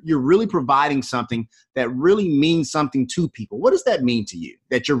like you're really providing something that really means something to people. What does that mean to you,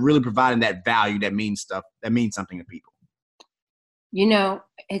 that you're really providing that value that means something to people?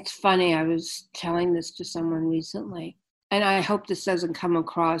 It's funny. I was telling this to someone recently, and I hope this doesn't come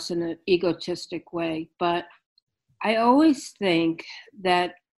across in an egotistic way, but I always think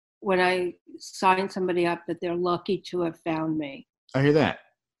that when I sign somebody up that they're lucky to have found me. I hear that.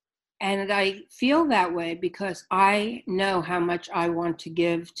 And I feel that way because I know how much I want to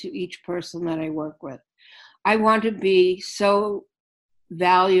give to each person that I work with. I want to be so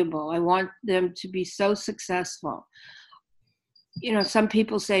valuable. I want them to be so successful. Some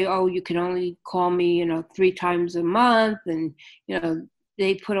people say, oh, you can only call me, 3 times a month. And,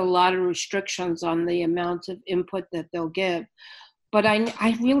 they put a lot of restrictions on the amount of input that they'll give. But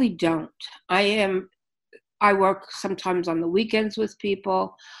I really don't. I work sometimes on the weekends with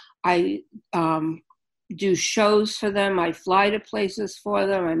people. I do shows for them. I fly to places for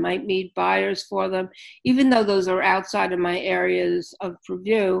them. I might meet buyers for them. Even though those are outside of my areas of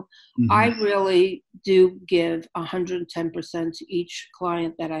purview, I really do give 110% to each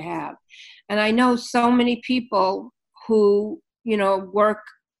client that I have. And I know so many people who, work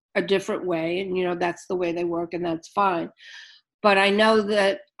a different way, and, that's the way they work, and that's fine. But I know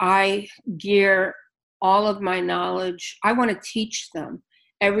that I gear all of my knowledge. I want to teach them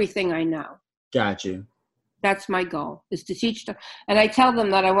everything I know. Got you. That's my goal, is to teach them. And I tell them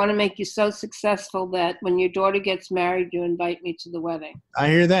that I want to make you so successful that when your daughter gets married, you invite me to the wedding. I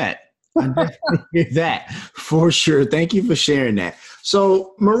hear that. I definitely hear that for sure. Thank you for sharing that.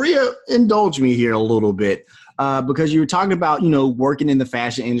 So Maria, indulge me here a little bit because you were talking about, working in the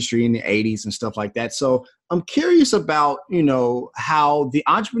fashion industry in the 80s and stuff like that. So I'm curious about, how the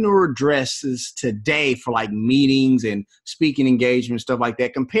entrepreneur dresses today for meetings and speaking engagements, stuff like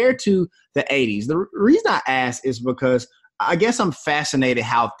that, compared to the 80s. The reason I ask is because I guess I'm fascinated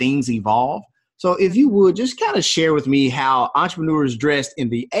how things evolve. So if you would just kind of share with me how entrepreneurs dressed in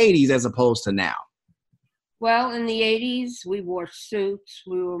the 80s as opposed to now. Well, in the 80s, we wore suits.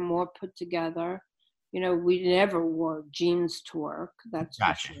 We were more put together. We never wore jeans to work. That's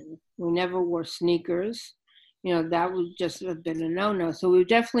gotcha. For sure. We never wore sneakers. That would just have been a no-no. So we were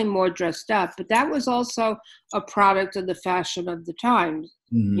definitely more dressed up. But that was also a product of the fashion of the times.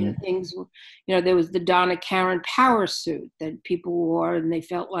 Things, there was the Donna Karan power suit that people wore, and they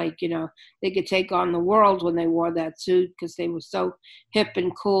felt like, they could take on the world when they wore that suit because they were so hip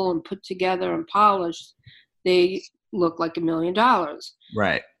and cool and put together and polished. They looked like $1 million.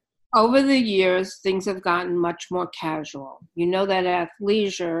 Right. Over the years, things have gotten much more casual. That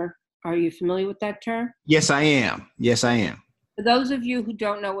athleisure, are you familiar with that term? Yes, I am. For those of you who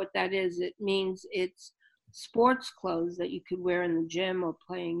don't know what that is, it means it's sports clothes that you could wear in the gym or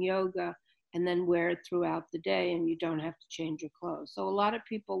playing yoga and then wear it throughout the day, and you don't have to change your clothes. So a lot of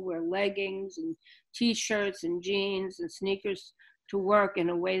people wear leggings and t-shirts and jeans and sneakers to work in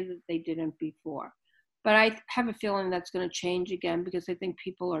a way that they didn't before. But I have a feeling that's going to change again, because I think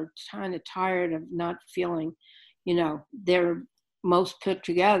people are kind of tired of not feeling, they're most put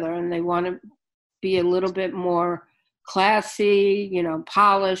together, and they want to be a little bit more classy,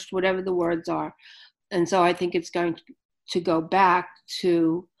 polished, whatever the words are. And so I think it's going to go back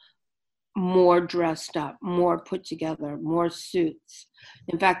to more dressed up, more put together, more suits.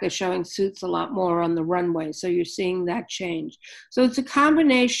 In fact, they're showing suits a lot more on the runway. So you're seeing that change. So it's a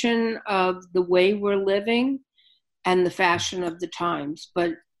combination of the way we're living and the fashion of the times.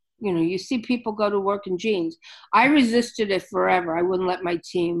 But, you see people go to work in jeans. I resisted it forever. I wouldn't let my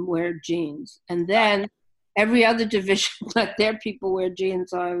team wear jeans. And then every other division let their people wear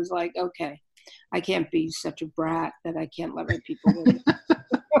jeans. So I was like, okay, I can't be such a brat that I can't let my people wear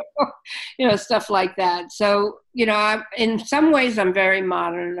jeans. Stuff like that. So, in some ways I'm very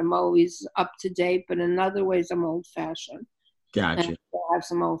modern. I'm always up to date, but in other ways I'm old fashioned. Gotcha. And I have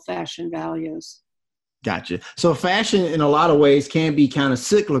some old fashioned values. Gotcha. So fashion in a lot of ways can be kind of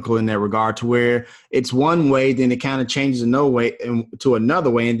cyclical in that regard, to where it's one way, then it kind of changes another way to another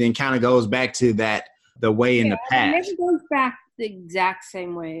way, and then kind of goes back to the way in the past. It never goes back the exact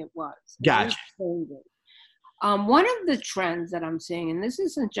same way it was. Gotcha. One of the trends that I'm seeing, and this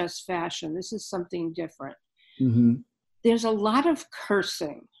isn't just fashion, this is something different. Mm-hmm. There's a lot of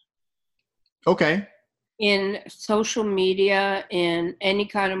cursing. Okay. In social media, in any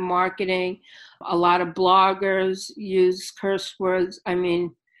kind of marketing. A lot of bloggers use curse words. I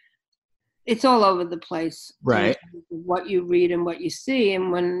mean, it's all over the place. Right. What you read and what you see.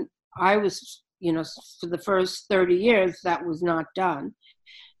 And when I was, for the first 30 years, that was not done.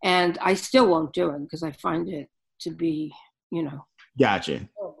 And I still won't do it because I find it to be, Gotcha.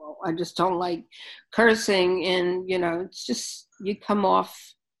 horrible. I just don't like cursing, and, it's just, you come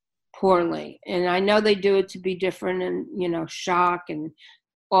off poorly. And I know they do it to be different and, shock and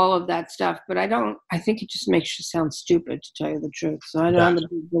all of that stuff, but I think it just makes you sound stupid, to tell you the truth. So I don't am a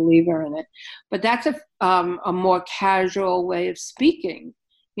big believer in it. But that's a more casual way of speaking,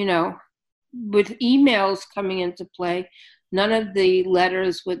 with emails coming into play. None of the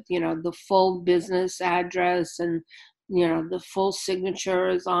letters with, the full business address and, the full signature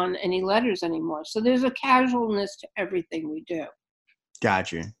is on any letters anymore. So there's a casualness to everything we do.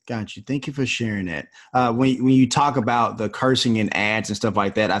 Gotcha. Thank you for sharing that. When you talk about the cursing in ads and stuff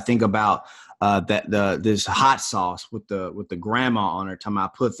like that, I think about this hot sauce with the grandma on her, talking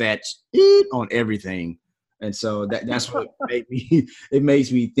about put that on everything. And so that's what it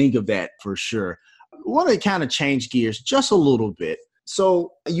makes me think of that for sure. I want to kind of change gears just a little bit.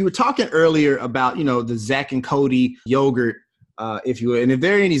 So you were talking earlier about, the Zack and Cody yogurt, if you will. And if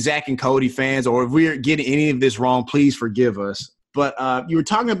there are any Zack and Cody fans, or if we're getting any of this wrong, please forgive us. But you were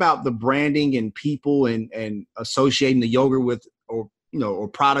talking about the branding and people and associating the yogurt with, or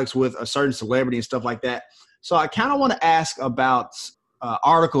products with a certain celebrity and stuff like that. So I kind of want to ask about an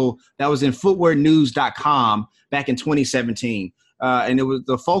article that was in footwearnews.com back in 2017. And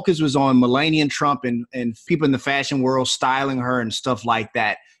the focus was on Melania Trump and people in the fashion world styling her and stuff like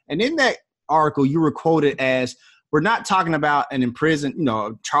that. And in that article, you were quoted as, we're not talking about an imprisoned,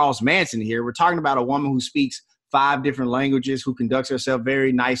 Charles Manson here. We're talking about a woman who speaks 5 different languages, who conducts herself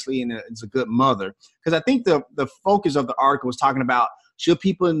very nicely, and is a good mother. Because I think the focus of the article was talking about, should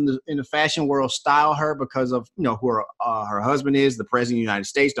people in the fashion world style her because of, who her husband is, the president of the United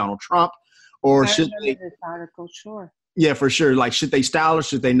States, Donald Trump, or should they? This article, sure. Yeah, for sure. Like, should they style her?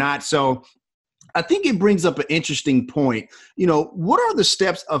 Should they not? So I think it brings up an interesting point. What are the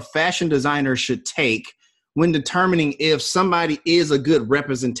steps a fashion designer should take when determining if somebody is a good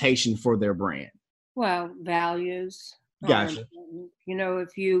representation for their brand? Well, values. Gotcha.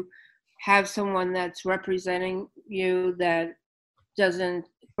 If you have someone that's representing you that doesn't,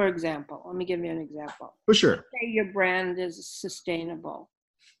 for example, let me give you an example. For sure. Say your brand is sustainable,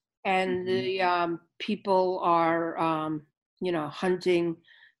 and the people are, hunting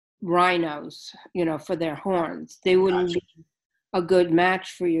rhinos, for their horns. They wouldn't be a good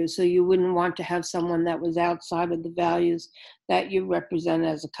match for you. So you wouldn't want to have someone that was outside of the values that you represent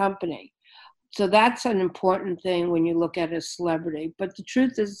as a company. So that's an important thing when you look at a celebrity. But the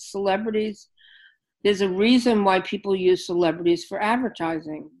truth is, celebrities, there's a reason why people use celebrities for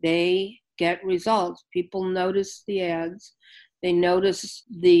advertising. They get results. People notice the ads. They notice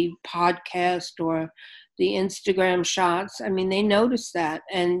the podcast or the Instagram shots. I mean, they notice that.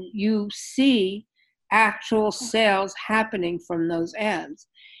 And you see actual sales happening from those ads.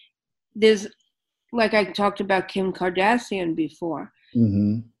 There's, like I talked about Kim Kardashian before.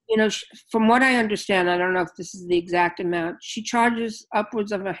 Mm-hmm. You know, from what I understand, I don't know if this is the exact amount, she charges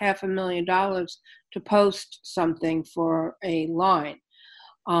upwards of $500,000 to post something for a line.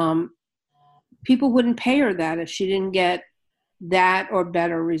 People wouldn't pay her that if she didn't get that or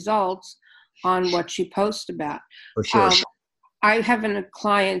better results on what she posts about. For sure. I have a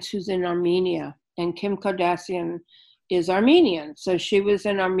client who's in Armenia, and Kim Kardashian is Armenian. So she was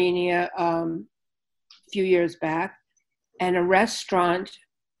in Armenia a few years back, and a restaurant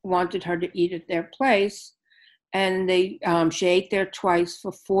wanted her to eat at their place, and she ate there twice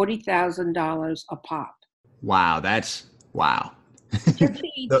for $40,000 a pop. Wow, wow. Just to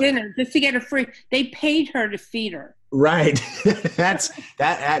eat dinner, just to get a free. They paid her to feed her. Right.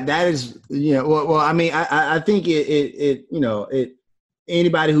 that is, you know, well, I mean, I think it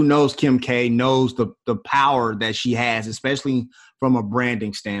anybody who knows Kim K knows the power that she has, especially from a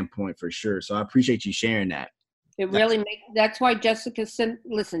branding standpoint, for sure. So I appreciate you sharing that. It really makes, that's why Jessica Simpson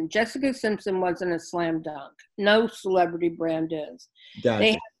wasn't a slam dunk. No celebrity brand is. Gotcha.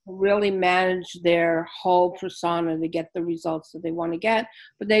 They have to really manage their whole persona to get the results that they want to get,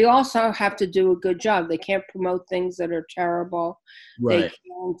 but they also have to do a good job. They can't promote things that are terrible. Right. They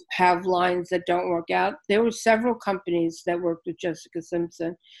can't have lines that don't work out. There were several companies that worked with Jessica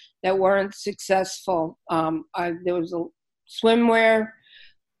Simpson that weren't successful. There was a swimwear.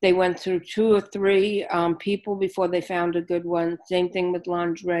 They went through 2 or 3 people before they found a good one. Same thing with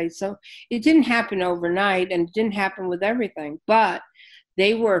lingerie. So it didn't happen overnight, and it didn't happen with everything. But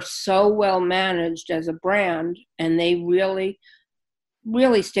they were so well managed as a brand, and they really,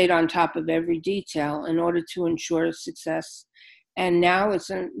 really stayed on top of every detail in order to ensure success. And now it's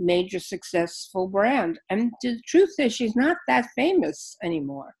a major successful brand. And the truth is, she's not that famous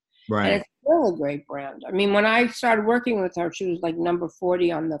anymore. Right. And it's still a great brand. I mean, when I started working with her, she was like number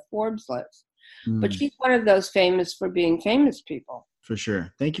 40 on the Forbes list. But she's one of those famous for being famous people. For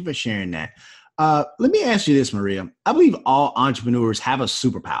sure. Thank you for sharing that. Let me ask you this, Maria. I believe all entrepreneurs have a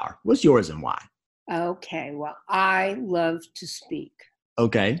superpower. What's yours and why? Okay, well, I love to speak.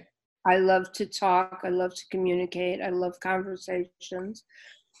 Okay. I love to talk. I love to communicate. I love conversations.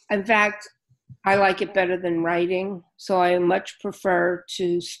 In fact, I like it better than writing, so I much prefer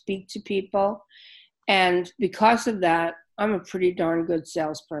to speak to people. And because of that, I'm a pretty darn good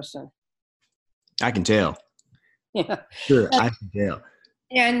salesperson. I can tell. Yeah. Sure, I can tell.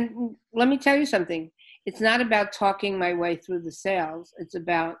 And let me tell you something. It's not about talking my way through the sales. It's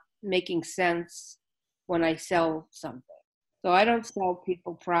about making sense when I sell something. So I don't sell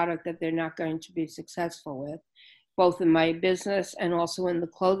people product that they're not going to be successful with, both in my business and also in the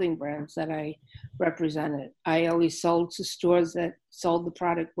clothing brands that I represented. I always sold to stores that sold the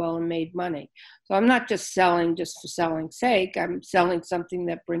product well and made money. So I'm not just selling just for selling's sake. I'm selling something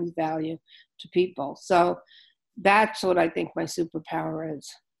that brings value to people. So that's what I think my superpower is.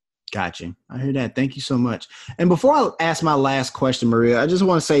 Gotcha. I hear that. Thank you so much. And before I ask my last question, Maria, I just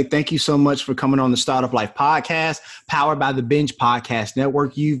want to say thank you so much for coming on the Startup Life podcast, powered by the Binge Podcast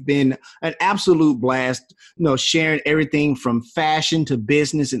Network. You've been an absolute blast, sharing everything from fashion to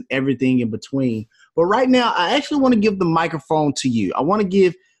business and everything in between. But right now, I actually want to give the microphone to you. I want to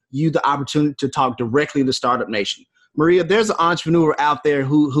give you the opportunity to talk directly to Startup Nation. Maria, there's an entrepreneur out there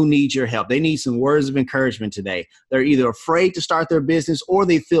who needs your help. They need some words of encouragement today. They're either afraid to start their business or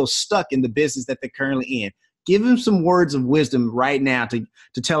they feel stuck in the business that they're currently in. Give them some words of wisdom right now to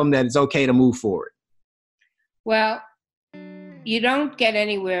tell them that it's okay to move forward. Well, you don't get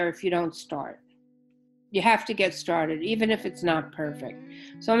anywhere if you don't start. You have to get started, even if it's not perfect.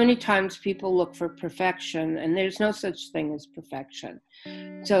 So many times people look for perfection, and there's no such thing as perfection.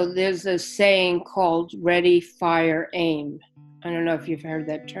 So there's a saying called ready, fire, aim. I don't know if you've heard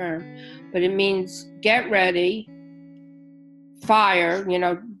that term, but it means get ready, fire,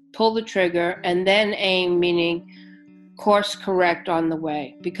 pull the trigger, and then aim, meaning course correct on the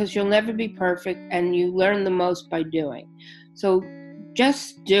way, because you'll never be perfect and you learn the most by doing. So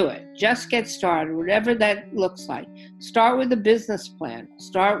just do it. Just get started, whatever that looks like. Start with a business plan.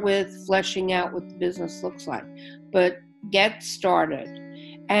 Start with fleshing out what the business looks like. But get started.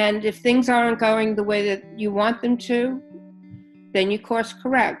 And if things aren't going the way that you want them to, then you course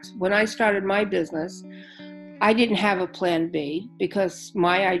correct. When I started my business, I didn't have a plan B because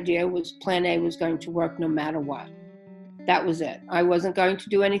my idea was plan A was going to work no matter what. That was it. I wasn't going to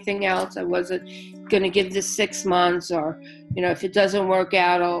do anything else. I wasn't going to give this 6 months or, if it doesn't work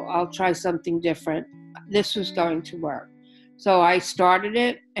out, I'll try something different. This was going to work. So I started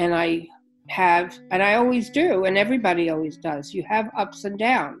it, and I always do, and everybody always does. You have ups and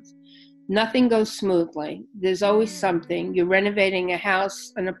downs. Nothing goes smoothly. There's always something. You're renovating a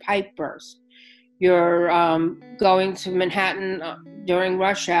house and a pipe burst. You're going to Manhattan during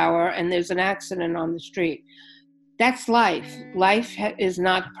rush hour and there's an accident on the street. That's life. Life is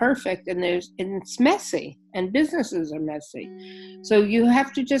not perfect, and it's messy, and businesses are messy. So you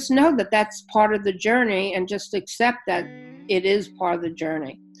have to just know that that's part of the journey and just accept that it is part of the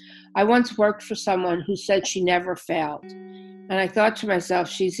journey. I once worked for someone who said she never failed. And I thought to myself,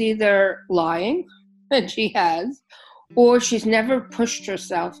 she's either lying, and she has, or she's never pushed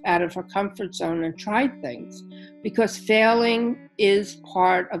herself out of her comfort zone and tried things, because failing is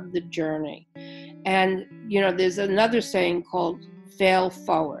part of the journey. And, there's another saying called fail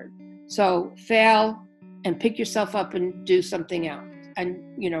forward. So fail and pick yourself up and do something else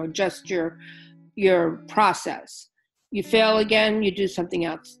and, adjust your process. You fail again, you do something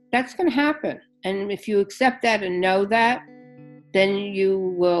else. That's going to happen. And if you accept that and know that, then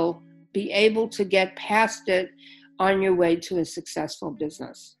you will be able to get past it on your way to a successful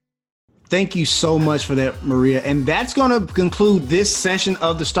business. Thank you so much for that, Maria. And that's going to conclude this session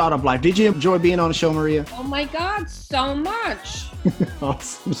of The Startup Life. Did you enjoy being on the show, Maria? Oh my God, so much.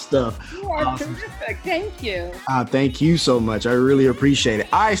 Awesome stuff. You are terrific. Thank you. Thank you so much. I really appreciate it.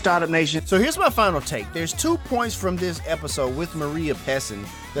 All right, Startup Nation. So here's my final take. There's 2 points from this episode with Maria Pessin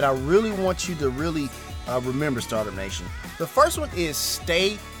that I really want you to remember, Startup Nation. The first one is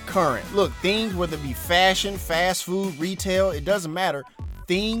stay current. Look, things, whether it be fashion, fast food, retail, it doesn't matter.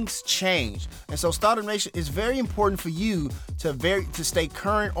 Things change. And so Startup Nation, is very important for you to stay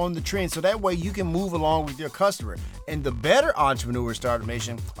current on the trend, so that way you can move along with your customer. And the better entrepreneurs, Startup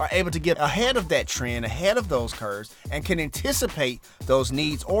Nation, are able to get ahead of that trend, ahead of those curves, and can anticipate those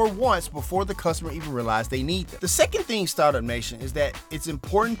needs or wants before the customer even realizes they need them. The second thing, Startup Nation, is that it's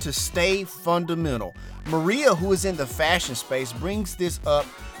important to stay fundamental. Maria, who is in the fashion space, brings this up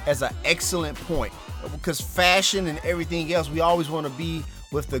as an excellent point, because fashion and everything else, we always want to be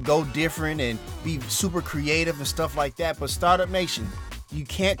with the go different and be super creative and stuff like that. But Startup Nation, you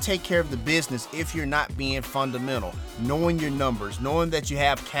can't take care of the business if you're not being fundamental, knowing your numbers, knowing that you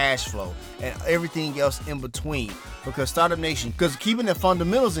have cash flow and everything else in between. Because Startup Nation, because keeping the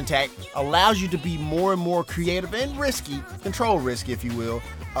fundamentals intact allows you to be more and more creative and risky, control risk, if you will,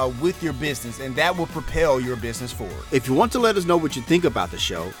 with your business, and that will propel your business forward. If you want to let us know what you think about the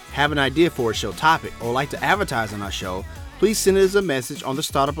show, have an idea for a show topic, or like to advertise on our show, please send us a message on the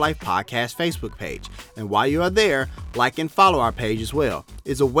Startup Life Podcast Facebook page. And while you are there, like and follow our page as well.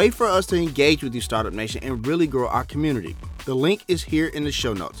 It's a way for us to engage with you, Startup Nation, and really grow our community. The link is here in the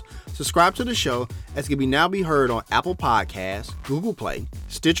show notes. Subscribe to the show, as it can now be heard on Apple Podcasts, Google Play,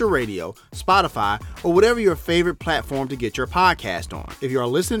 Stitcher Radio, Spotify, or whatever your favorite platform to get your podcast on. If you are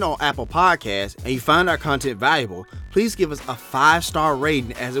listening on Apple Podcasts and you find our content valuable, please give us a 5-star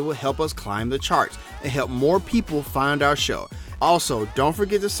rating, as it will help us climb the charts and help more people find our show. Also, don't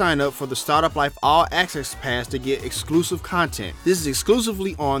forget to sign up for the Startup Life All Access Pass to get exclusive content. This is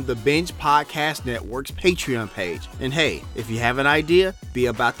exclusively on the Binge Podcast Network's Patreon page. And hey, if you have an idea, be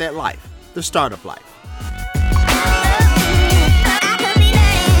about that life. The Startup Life.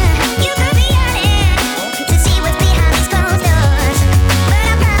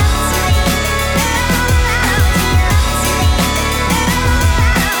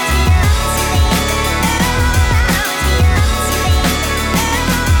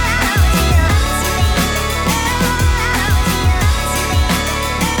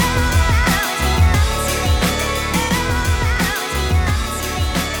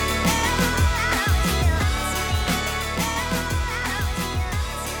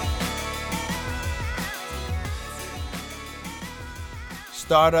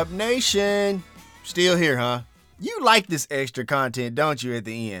 Startup Nation, still here, huh? You like this extra content, don't you, at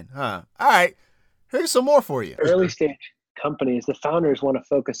the end, huh? All right, here's some more for you. Early stage companies, the founders want to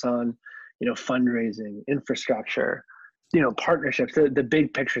focus on, fundraising, infrastructure, partnerships, the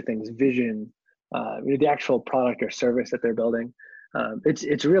big picture things, vision, the actual product or service that they're building.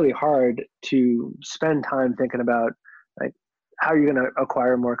 It's really hard to spend time thinking about how you're going to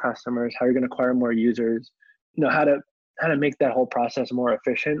acquire more customers, how you're going to acquire more users, how to make that whole process more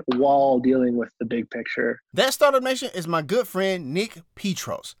efficient while dealing with the big picture. That Startup Nation is my good friend Nick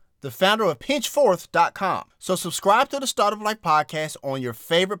Petros, the founder of pinchforth.com. So subscribe to the Startup Life Podcast on your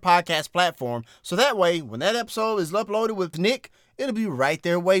favorite podcast platform, so that way when that episode is uploaded with Nick, it'll be right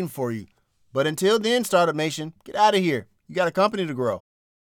there waiting for you. But until then, Startup Nation, get out of here. You got a company to grow.